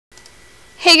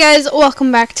Hey guys,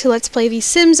 welcome back to Let's Play The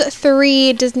Sims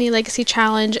 3 Disney Legacy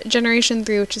Challenge Generation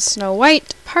 3, which is Snow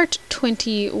White, Part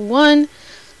 21.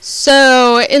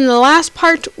 So, in the last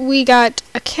part, we got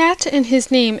a cat, and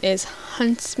his name is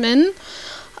Huntsman.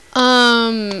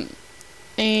 And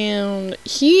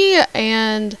he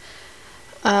and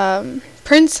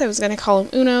Prince, I was going to call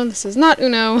him Uno, this is not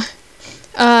Uno.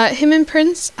 Him and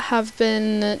Prince have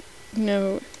been,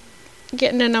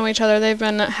 getting to know each other. They've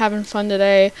been having fun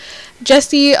today.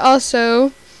 Jessie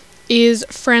also is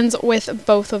friends with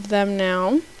both of them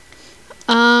now.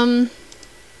 I'm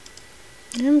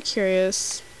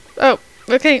curious. Oh,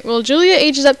 okay. Well, Julia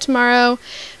ages up tomorrow.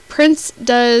 Prince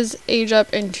does age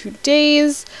up in 2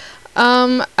 days.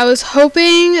 I was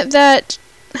hoping that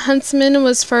Huntsman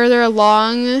was further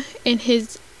along in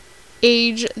his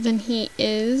age than he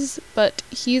is, but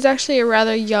he's actually a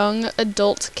rather young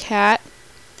adult cat.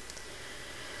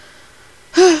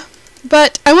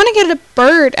 But I want to get a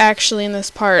bird actually in this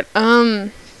part.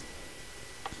 Get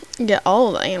all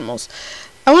of the animals.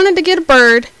 I wanted to get a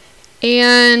bird,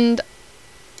 and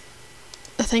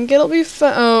I think it'll be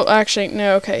fun. Oh, actually,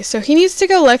 no, okay. So he needs to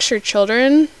go lecture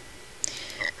children.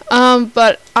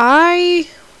 But I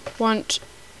want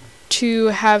to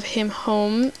have him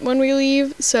home when we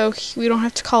leave, so we don't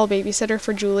have to call a babysitter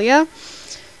for Julia.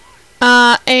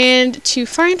 And to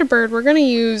find a bird, we're going to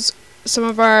use some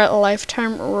of our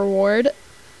lifetime reward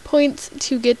points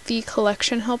to get the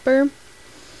collection helper.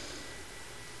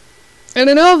 And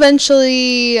I know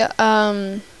eventually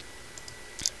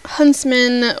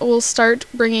Huntsman will start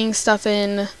bringing stuff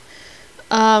in.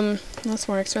 That's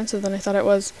more expensive than I thought it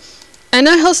was. I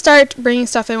know he'll start bringing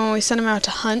stuff in when we send him out to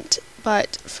hunt,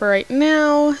 but for right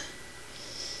now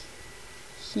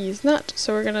he's not.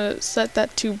 So we're gonna set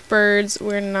that to birds.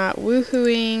 We're not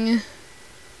woohooing.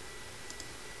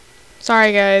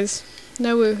 Sorry guys,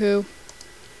 no woohoo.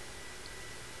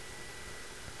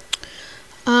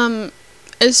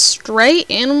 Is stray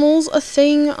animals a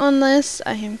thing on this?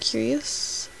 I am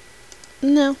curious.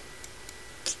 No.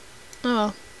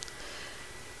 Oh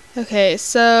well. Okay,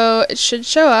 so it should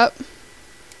show up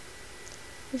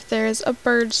if there's a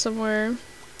bird somewhere.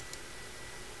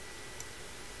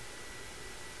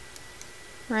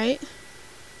 Right?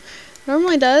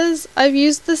 Normally does. I've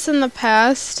used this in the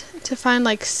past to find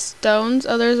like stones.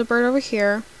 Oh, there's a bird over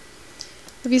here.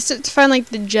 I've used it to find like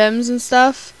the gems and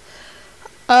stuff.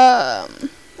 I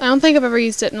don't think I've ever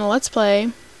used it in a Let's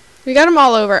Play. We got them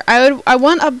all over. I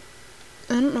want a,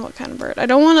 I don't know what kind of bird. I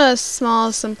don't want a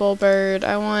small, simple bird.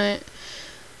 I want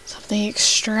something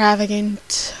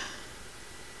extravagant.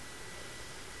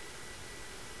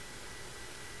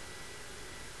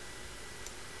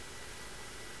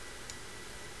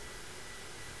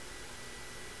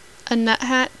 A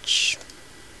nuthatch.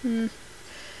 It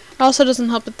also doesn't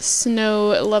help that the snow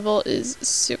level is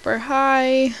super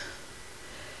high.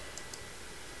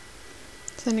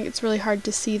 So I think it's really hard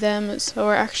to see them. So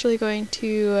we're actually going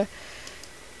to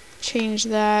change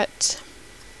that.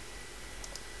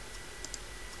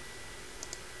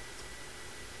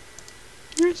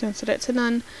 I'm going to set it to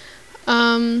none.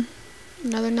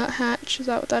 Another nuthatch. Is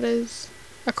that what that is?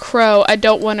 A crow. I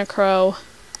don't want a crow.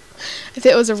 If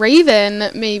it was a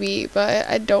raven, maybe, but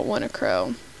I don't want a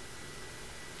crow.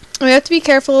 We have to be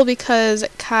careful because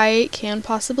Kai can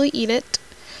possibly eat it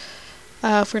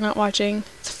if we're not watching.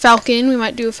 It's a falcon. We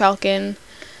might do a falcon.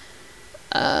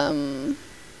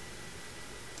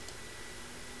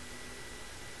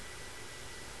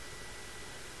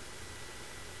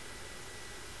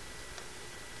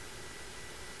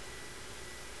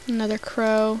 Another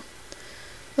crow.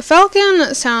 The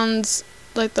falcon sounds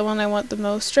like the one I want the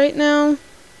most right now.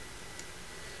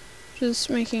 Just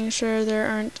making sure there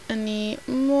aren't any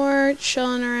more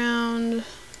chilling around.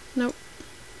 Nope.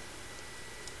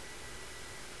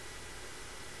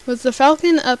 Was the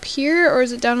falcon up here or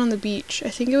is it down on the beach? I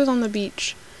think it was on the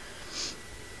beach.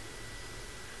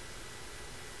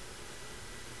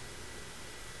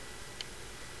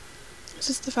 Is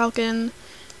this the falcon?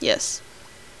 Yes.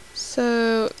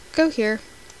 So go here.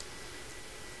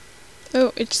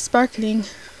 Oh, it's sparkling.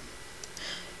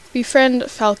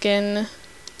 Befriend falcon.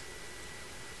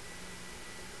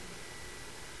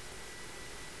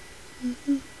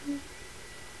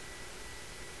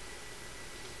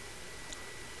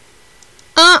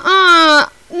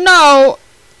 No!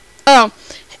 Oh,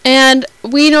 and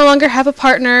we no longer have a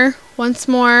partner. Once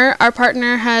more, our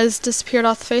partner has disappeared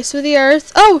off the face of the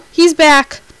earth. Oh, he's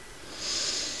back!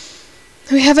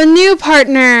 We have a new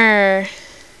partner!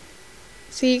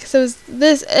 See, because it was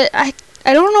this, I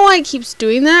don't know why it keeps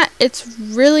doing that. It's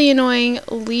really annoying.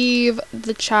 Leave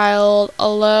the child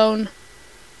alone.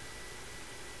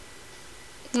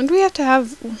 When do we have to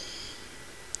have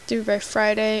due by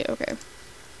Friday? Okay.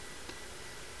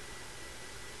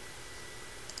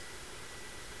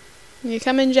 You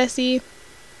coming, Jesse?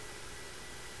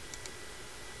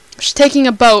 She's taking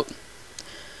a boat.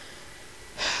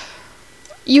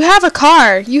 You have a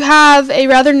car. You have a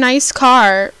rather nice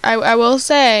car. I will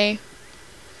say.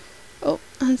 Oh,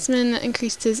 Huntsman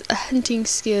increased his hunting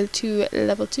skill to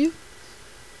level 2.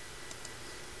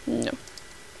 No.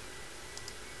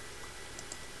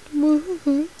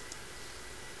 Woohoo.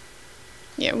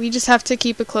 Yeah, we just have to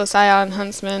keep a close eye on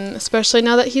Huntsman, especially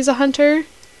now that he's a hunter.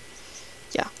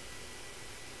 Yeah.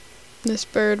 This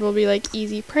bird will be like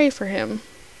easy prey for him.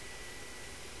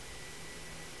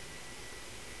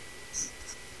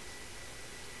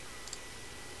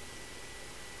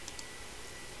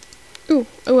 Ooh,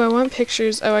 oh, I want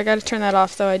pictures. Oh, I gotta turn that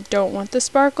off though. I don't want the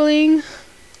sparkling.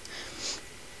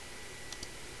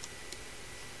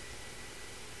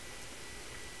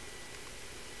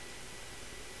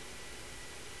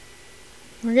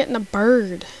 We're getting a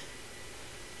bird.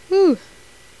 Ooh.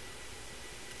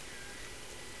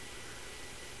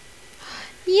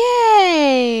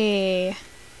 Yay!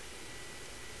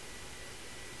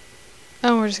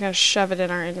 Oh, we're just gonna shove it in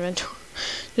our inventory.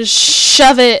 Just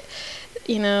shove it,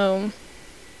 you know,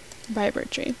 by a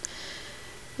bird tree.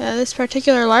 This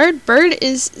particular large bird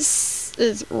is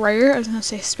rare. I was gonna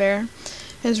say spare.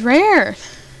 Is rare.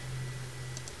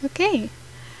 Okay,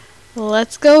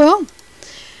 let's go home.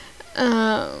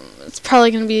 It's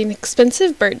probably gonna be an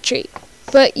expensive bird treat,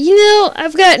 but you know,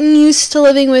 I've gotten used to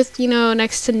living with, you know,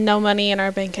 next to no money in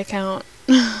our bank account.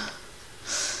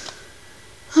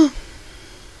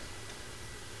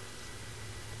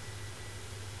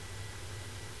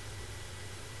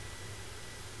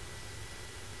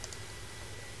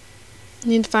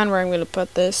 Need to find where I'm going to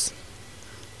put this.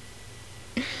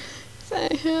 I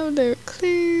have no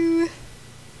clue.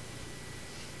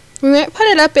 We might put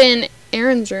it up in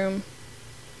Aaron's room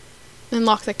and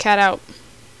lock the cat out.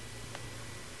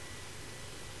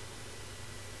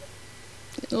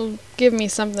 It'll give me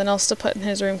something else to put in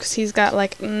his room because he's got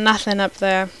like nothing up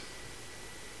there.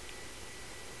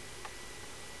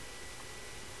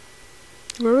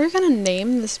 What are we going to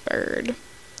name this bird?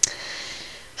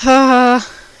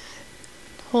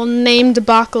 Whole name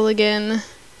debacle again.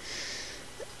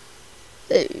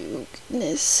 Oh,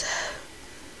 goodness.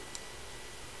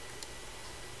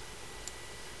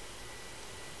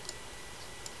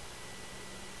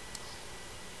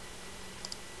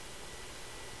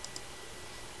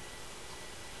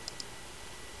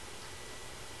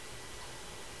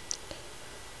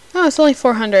 Oh, it's only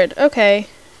 400. Okay.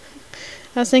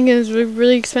 I was thinking it was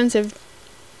really expensive.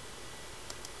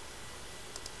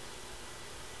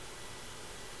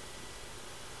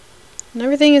 And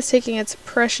everything is taking its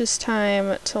precious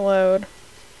time to load.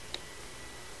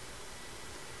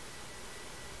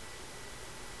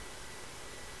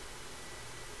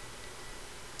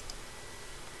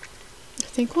 I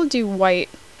think we'll do white.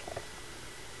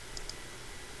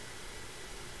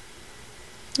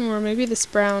 Or maybe this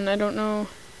brown. I don't know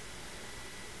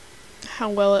how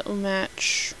well it will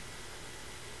match.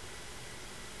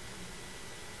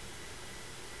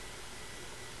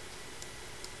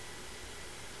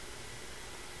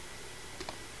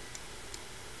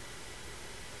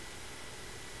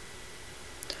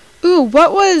 Ooh,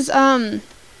 what was the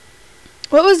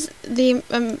what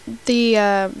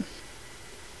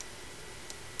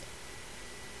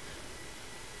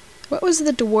was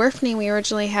the dwarf name we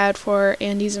originally had for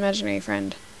Andy's imaginary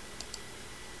friend?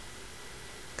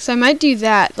 Because I might do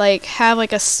that, like have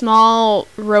like a small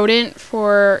rodent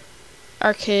for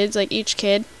our kids, like each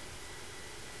kid.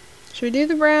 Should we do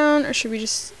the brown or should we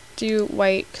just do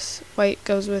white? 'Cause white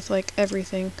goes with like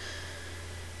everything.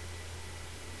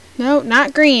 No,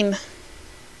 not green.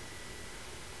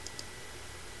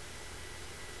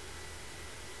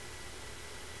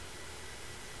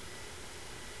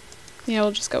 Yeah,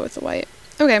 we'll just go with the white.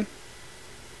 Okay.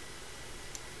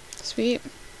 Sweet.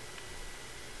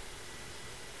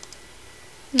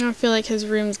 I feel like his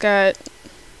room's got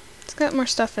more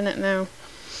stuff in it now.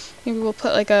 Maybe we'll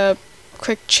put like a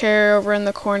quick chair over in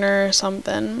the corner or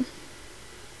something.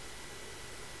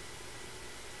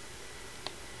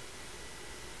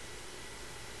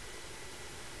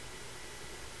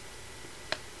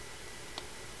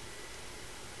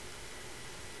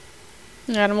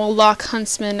 And we'll lock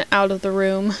Huntsman out of the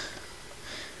room.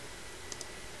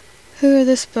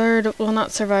 This bird will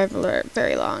not survive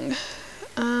very long.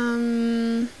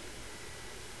 I'll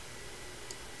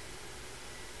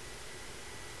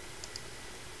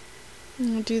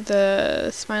do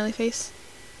the smiley face.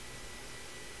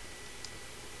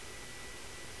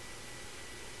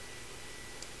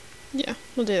 Yeah,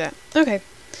 we'll do that. Okay.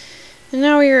 And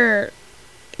now we're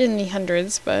in the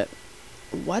hundreds, but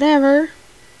whatever.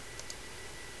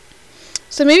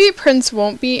 So maybe Prince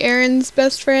won't be Aaron's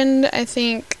best friend. I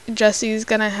think Jesse's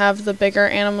gonna have the bigger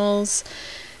animals,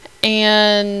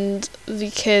 and the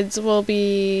kids will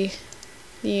be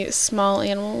the small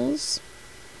animals.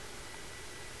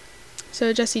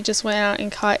 So Jessie just went out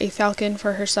and caught a falcon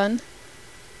for her son.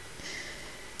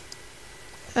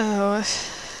 Oh,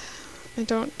 I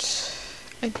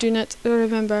do not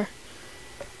remember.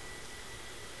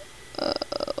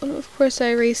 Of course I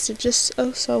erased it just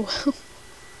oh so well.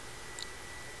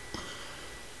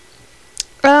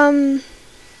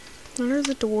 What are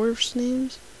the dwarves'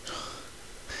 names?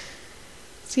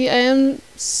 See, I am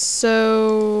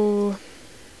so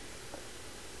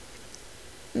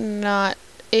not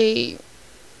a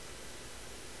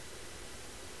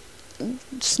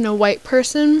Snow White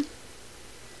person.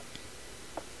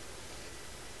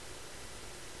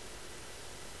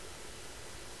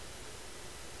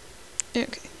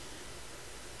 Okay.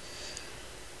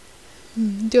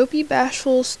 Dopey,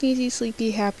 bashful, sneezy,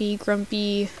 sleepy, happy,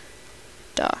 grumpy,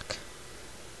 Doc.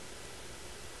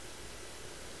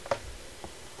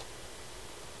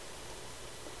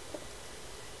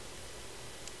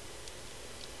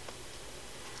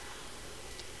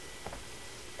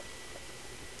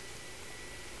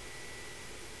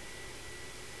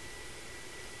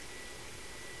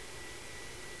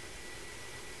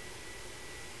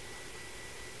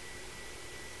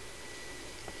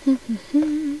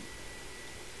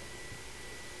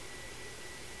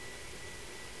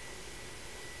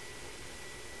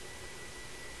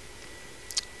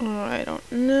 Oh, I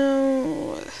don't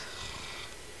know.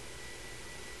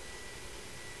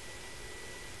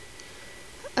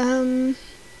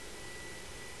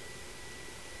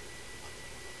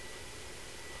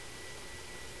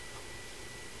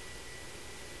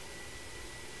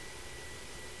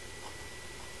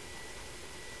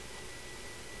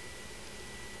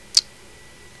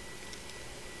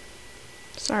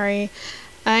 Sorry.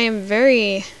 I am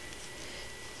very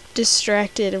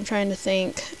distracted. I'm trying to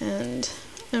think, and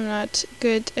I'm not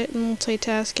good at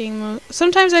multitasking.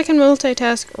 Sometimes I can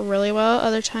multitask really well,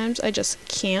 other times I just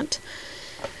can't.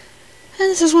 And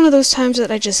this is one of those times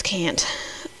that I just can't.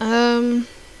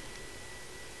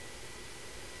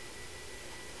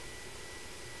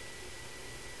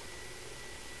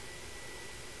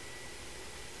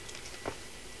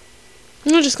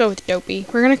 We'll just go with Dopey.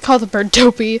 We're gonna call the bird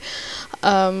Dopey,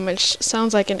 which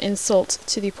sounds like an insult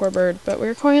to the poor bird, but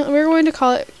we're going to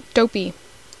call it Dopey.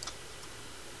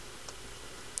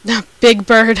 Big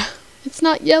bird. It's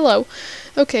not yellow.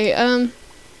 Okay,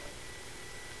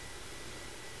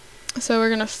 so we're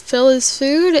gonna fill his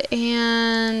food,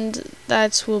 and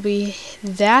that will be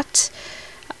that.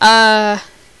 We're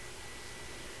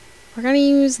gonna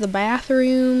use the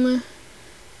bathroom. We're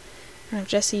gonna have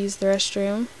Jesse use the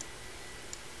restroom.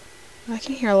 I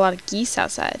can hear a lot of geese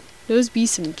outside. Those be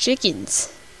some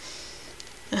chickens.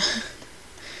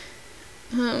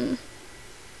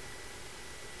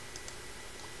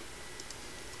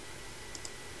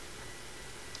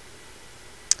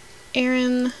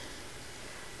 Aaron,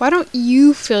 why don't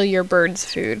you fill your bird's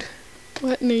food?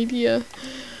 What an idea.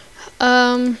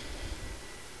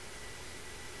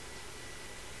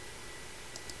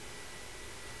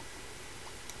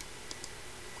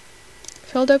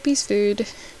 Fill Dopey's food.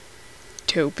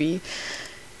 Dopey.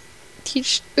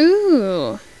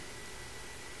 Ooh.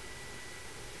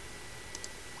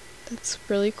 That's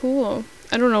really cool.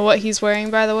 I don't know what he's wearing,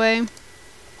 by the way.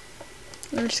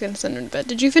 I'm just gonna send him to bed.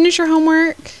 Did you finish your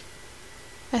homework?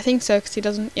 I think so, because he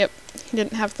doesn't, yep, he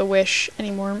didn't have the wish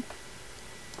anymore.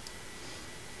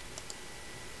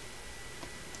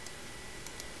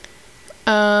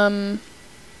 Oh,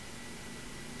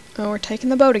 we're taking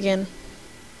the boat again.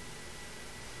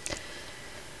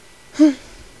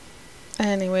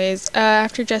 Anyways,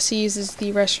 after Jessie uses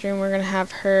the restroom, we're gonna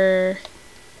have her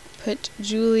put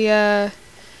Julia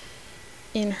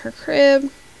in her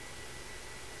crib.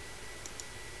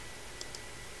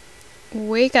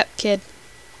 Wake up, kid.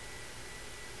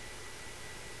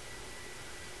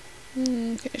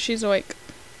 Okay, she's awake.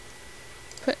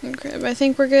 Put in crib. I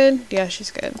think we're good. Yeah,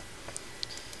 she's good.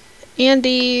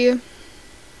 Andy.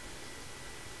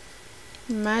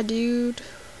 My dude.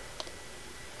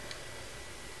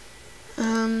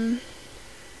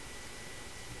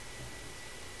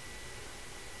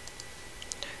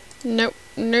 Nope,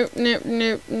 nope, nope,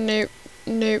 nope, nope,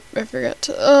 nope. I forgot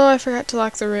to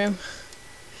lock the room.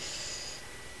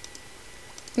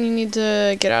 You need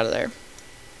to get out of there.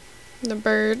 The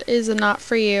bird is not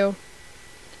for you.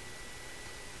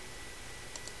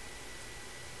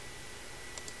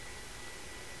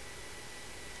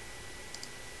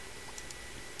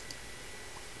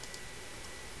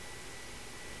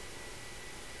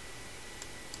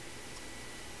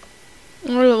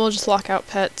 we'll just lock out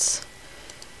pets.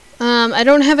 I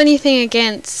don't have anything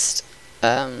against,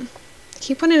 I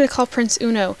keep wanting to call Prince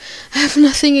Uno. I have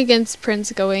nothing against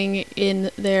Prince going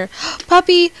in there.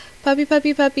 Puppy! Puppy,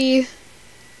 puppy, puppy.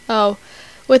 Oh,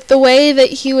 with the way that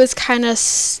he was kind of,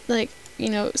 like, you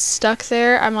know, stuck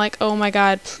there, I'm like, oh my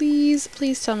god, please,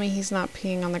 please tell me he's not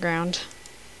peeing on the ground.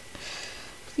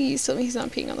 Please tell me he's not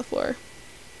peeing on the floor.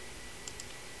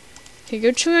 Okay,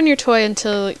 go chew on your toy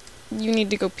until you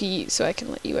need to go pee so I can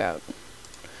let you out.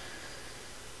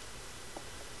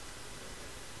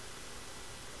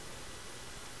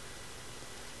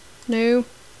 No.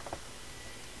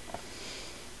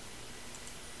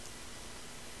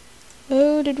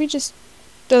 Oh, did we just...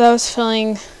 Oh, that was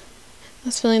filling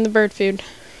the bird food.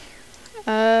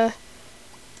 Why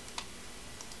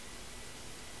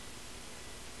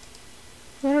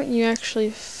don't you actually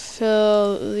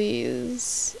fill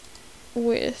these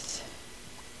with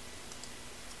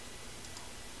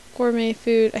gourmet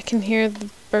food? I can hear the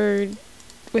bird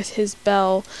with his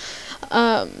bell.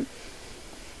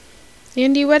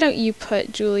 Andy, why don't you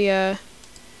put Julia...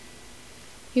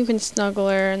 You can snuggle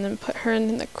her and then put her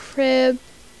in the crib.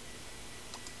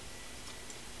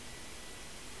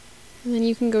 And then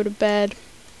you can go to bed.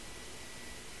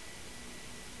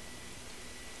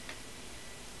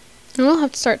 And we'll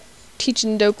have to start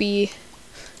teaching Dopey.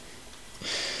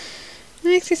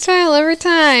 Makes me smile every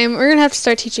time. We're gonna have to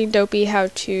start teaching Dopey how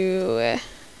to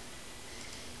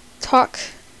talk.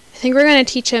 I think we're gonna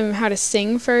teach him how to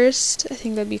sing first. I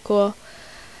think that'd be cool.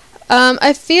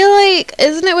 I feel like,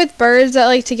 isn't it with birds that,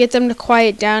 like, to get them to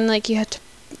quiet down, like, you have to,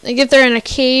 like, if they're in a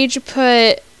cage,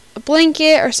 put a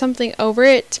blanket or something over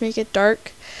it to make it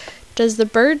dark. Does the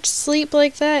bird sleep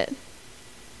like that?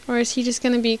 Or is he just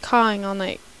gonna be cawing all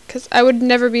night? Because I would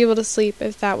never be able to sleep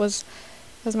if that was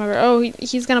my bird. Oh,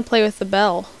 he's gonna play with the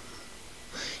bell.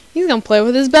 He's gonna play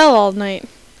with his bell all night.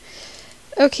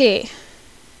 Okay.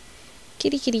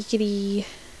 Kitty, kitty, kitty.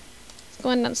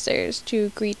 Going downstairs to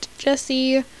greet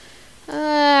Jessie.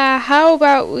 How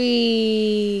about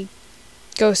we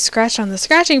go scratch on the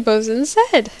scratching post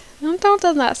instead?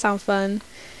 Doesn't that sound fun?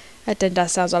 I think that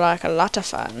sounds like a lot of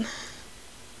fun.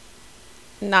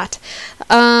 Not.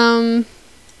 I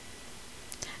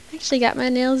actually got my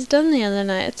nails done the other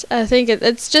night. I think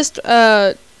it's just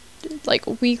like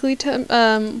weekly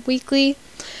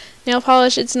nail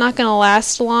polish. It's not gonna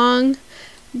last long,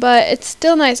 but it's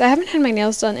still nice. I haven't had my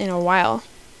nails done in a while.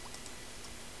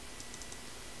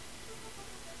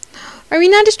 Are we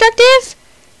non-destructive?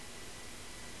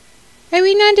 Are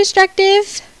we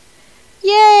non-destructive?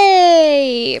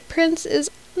 Yay! Prince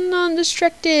is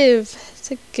non-destructive.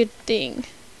 It's a good thing.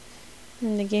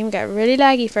 And the game got really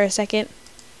laggy for a second.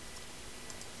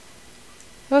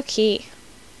 Okay.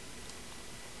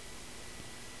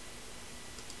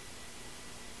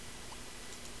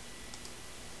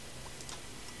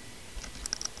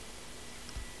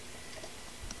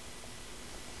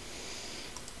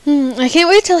 I can't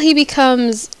wait till he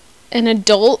becomes an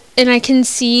adult and I can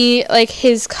see, like,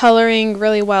 his coloring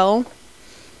really well.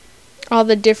 All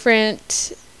the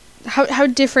different... How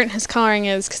different his coloring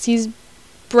is, because he's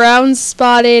brown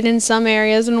spotted in some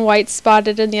areas and white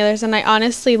spotted in the others, and I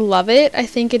honestly love it. I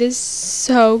think it is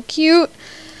so cute.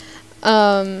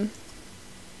 But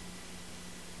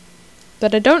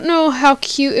I don't know how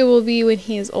cute it will be when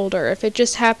he is older, if it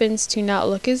just happens to not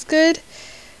look as good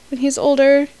when he's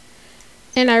older.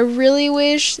 And I really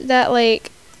wish that,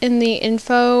 like, in the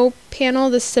info panel,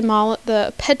 the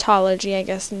petology, I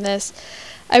guess, in this,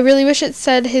 I really wish it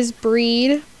said his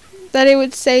breed, that it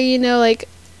would say, you know, like,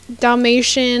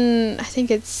 Dalmatian, I think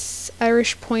it's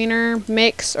Irish Pointer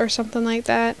mix or something like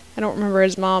that. I don't remember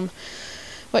his mom,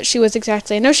 what she was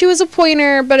exactly. I know she was a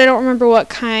pointer, but I don't remember what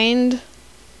kind.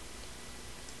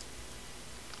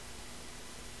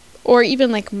 Or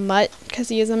even, like, mutt, because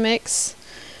he is a mix.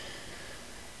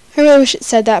 I really wish it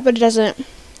said that, but it doesn't.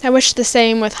 I wish the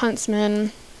same with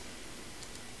Huntsman.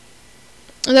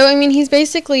 Though, I mean, he's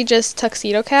basically just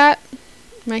Tuxedo Cat.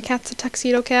 My cat's a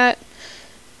Tuxedo Cat.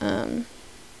 We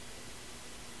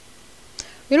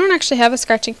don't actually have a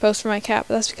scratching post for my cat,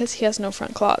 but that's because he has no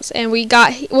front claws. And when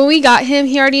we got him,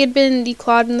 he already had been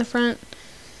declawed in the front.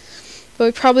 But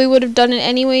we probably would have done it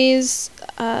anyways.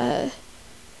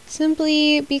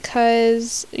 Simply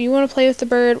because you want to play with the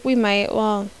bird, we might.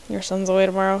 Well, your son's away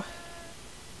tomorrow.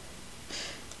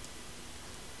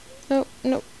 Nope,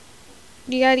 nope.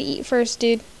 You gotta eat first,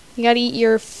 dude. You gotta eat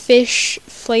your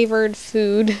fish-flavored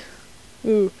food.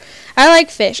 Ooh. I like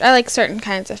fish. I like certain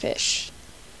kinds of fish.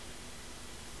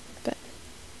 But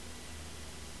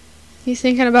he's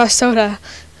thinking about soda.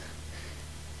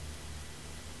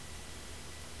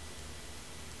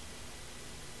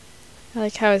 I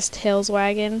like how his tail's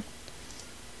wagging.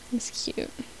 It's cute.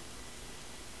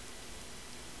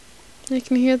 I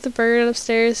can hear the bird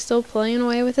upstairs still playing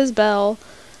away with his bell.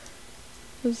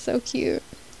 It's so cute.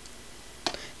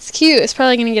 It's cute. It's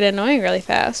probably going to get annoying really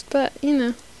fast, but, you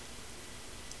know.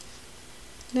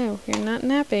 No, you're not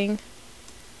napping.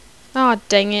 Aw,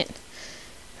 dang it.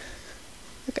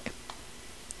 Okay.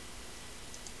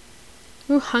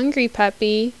 Ooh, hungry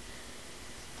puppy.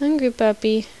 Hungry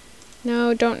puppy.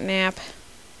 No, don't nap.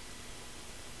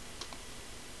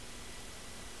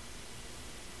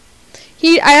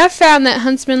 I have found that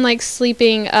Huntsman likes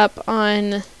sleeping up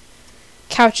on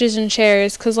couches and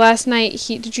chairs, because last night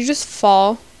did you just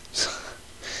fall?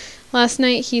 Last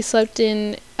night he slept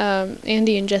in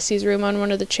Andy and Jesse's room on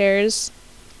one of the chairs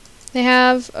they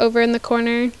have over in the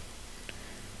corner.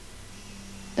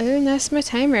 Oh, and that's my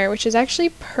timer, which is actually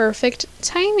perfect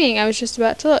timing. I was just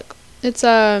about to look. It's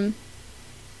one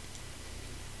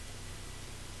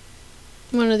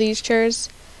of these chairs.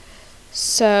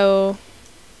 So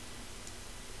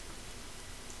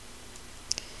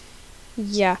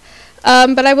yeah.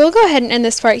 But I will go ahead and end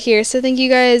this part here. So thank you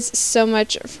guys so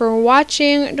much for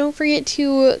watching. Don't forget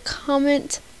to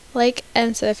comment, like,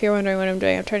 and so if you're wondering what I'm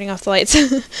doing, I'm turning off the lights.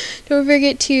 Don't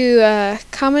forget to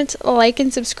comment, like,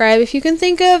 and subscribe. If you can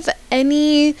think of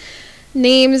any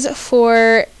names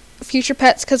for future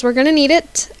pets, because we're going to need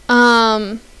it,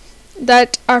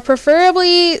 that are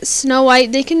preferably Snow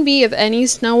White. They can be of any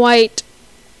Snow White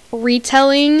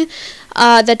retelling.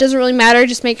 That doesn't really matter.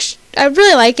 Just I'd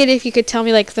really like it if you could tell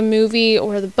me like the movie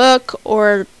or the book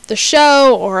or the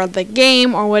show or the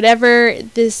game or whatever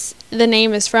the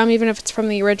name is from, even if it's from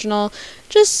the original,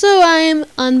 just so I'm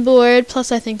on board. Plus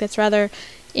I think that's rather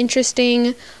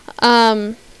interesting.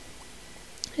 It'd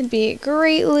be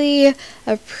greatly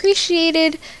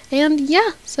appreciated. And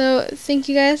yeah, so thank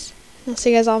you guys. I'll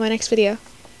see you guys all in my next video.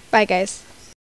 Bye guys.